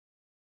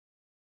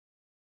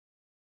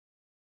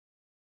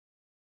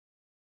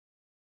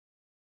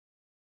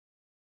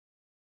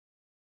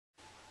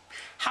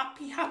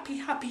happy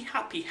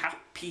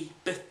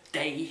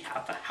birthday.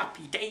 Have a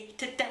happy day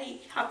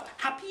today. Have a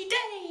happy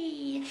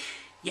day.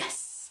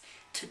 Yes,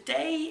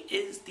 today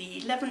is the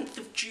 11th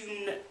of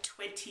June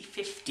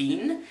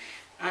 2015,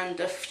 and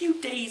a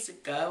few days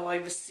ago I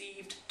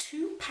received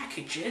 2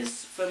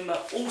 packages from an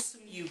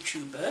awesome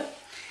YouTuber,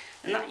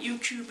 and that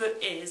YouTuber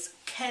is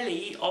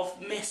Kelly of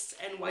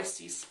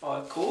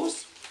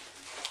missnycsparkles.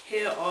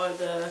 Here are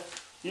the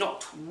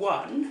not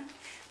 1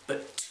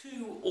 but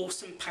 2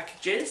 awesome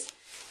packages.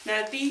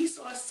 Now these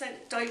are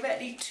sent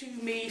directly to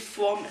me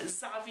from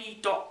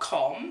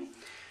missnycsparkles,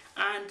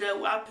 and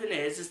what happened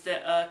is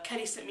that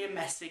Kelly sent me a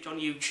message on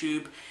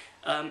YouTube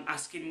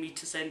asking me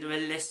to send her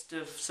a list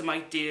of some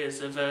ideas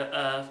of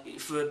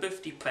for a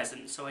birthday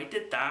present. So I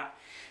did that,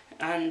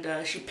 and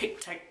she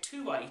picked out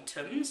 2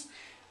 items,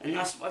 and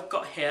that's what I've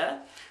got here.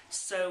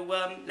 So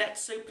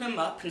let's open them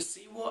up and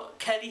see what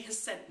Kelly has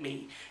sent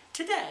me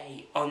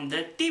today on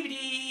the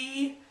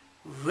DVD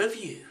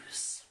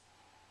reviews.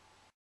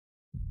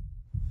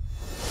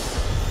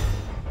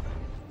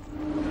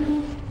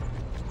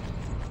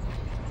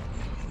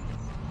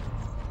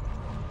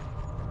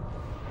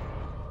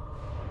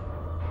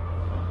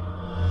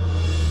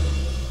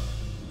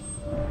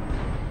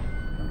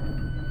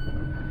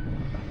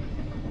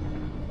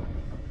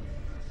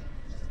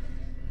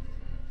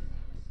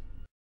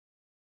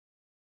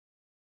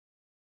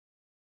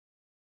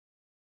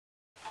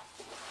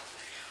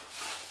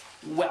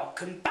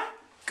 Welcome back,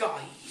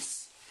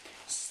 guys.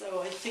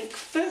 So I think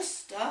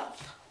first up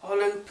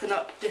I'll open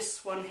up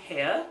this one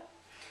here,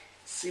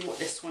 see what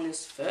this one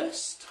is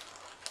first.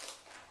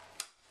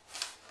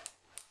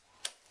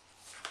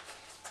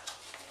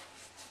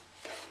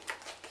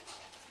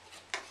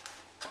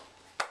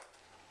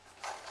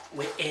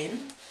 We're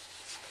in.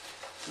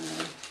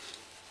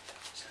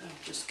 So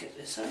I'll just get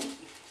this out.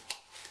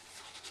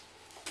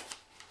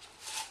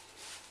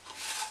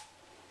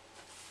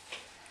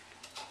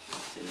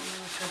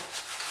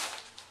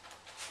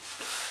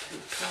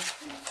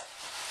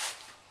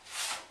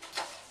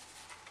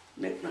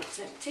 Nope, that's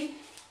empty.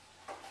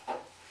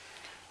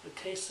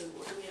 Okay, so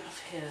what do we have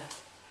here?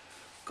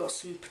 Got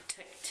some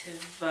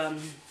protective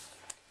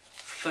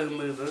foam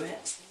over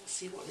it, so let's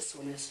see what this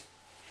one is.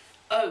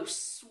 Oh,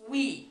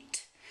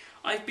 sweet!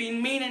 I've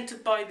been meaning to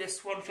buy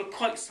this one for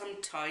quite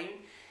some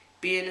time,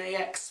 being a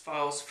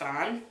X-Files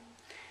fan.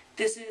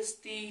 This is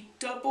the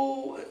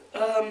double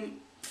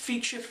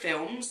feature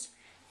films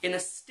in a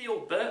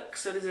steelbook,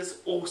 so this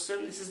is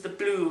awesome. This is the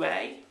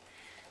Blu-ray.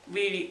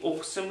 Really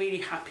awesome, really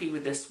happy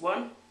with this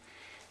one.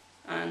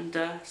 And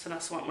so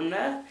that's that one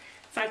there.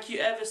 Thank you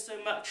ever so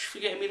much for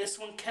getting me this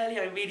one, Kelly.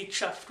 I'm really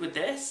chuffed with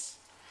this.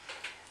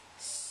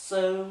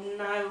 So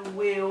now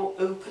we'll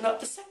open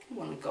up the second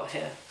one we've got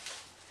here.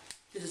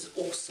 This is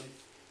awesome.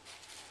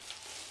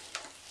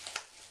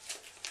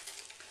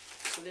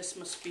 So this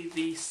must be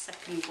the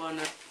second one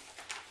of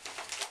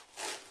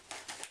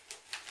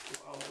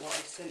what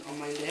I sent on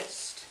my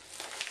list.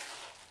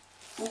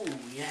 Ooh,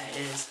 yeah, it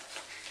is.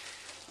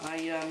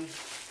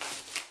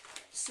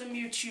 Some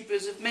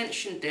YouTubers have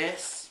mentioned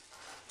this,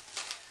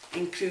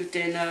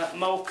 including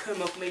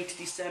Malcolm of May to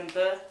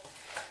December,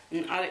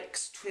 and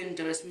Alex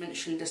Twinder has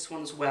mentioned this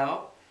one as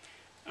well,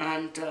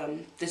 and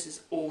this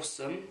is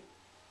awesome.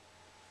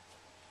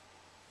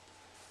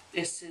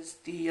 This is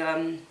the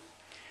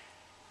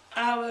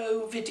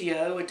Arrow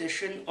video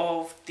edition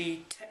of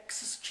the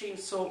Texas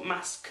Chainsaw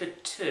Massacre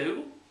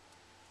 2.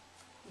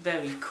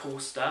 Very cool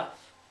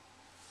stuff.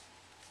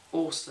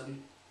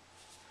 Awesome.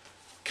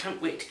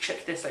 Can't wait to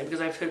check this out because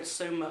I've heard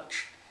so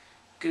much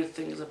good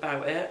things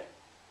about it.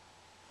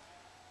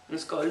 And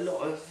it's got a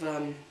lot of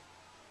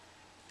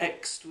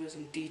extras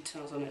and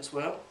details on it as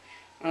well.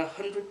 And a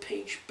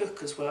 100-page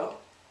book as well.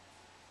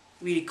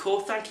 Really cool.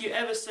 Thank you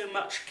ever so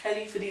much,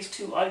 Kelly, for these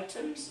 2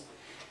 items.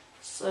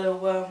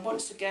 So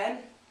once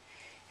again,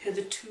 here are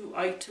the 2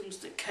 items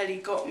that Kelly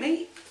got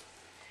me.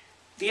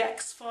 The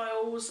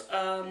X-Files,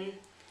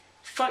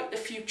 Fight the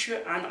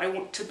Future and I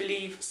Want to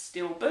Believe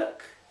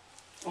steelbook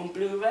on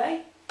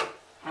Blu-ray,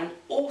 and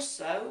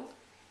also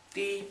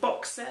the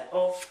box set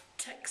of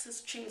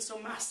Texas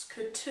Chainsaw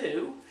Massacre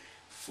 2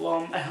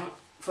 from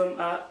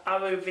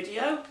Arrow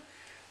Video.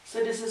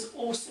 So this is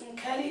awesome,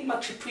 Kelly,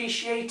 much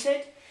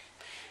appreciated.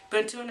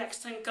 But until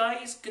next time,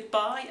 guys,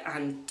 goodbye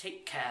and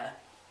take care.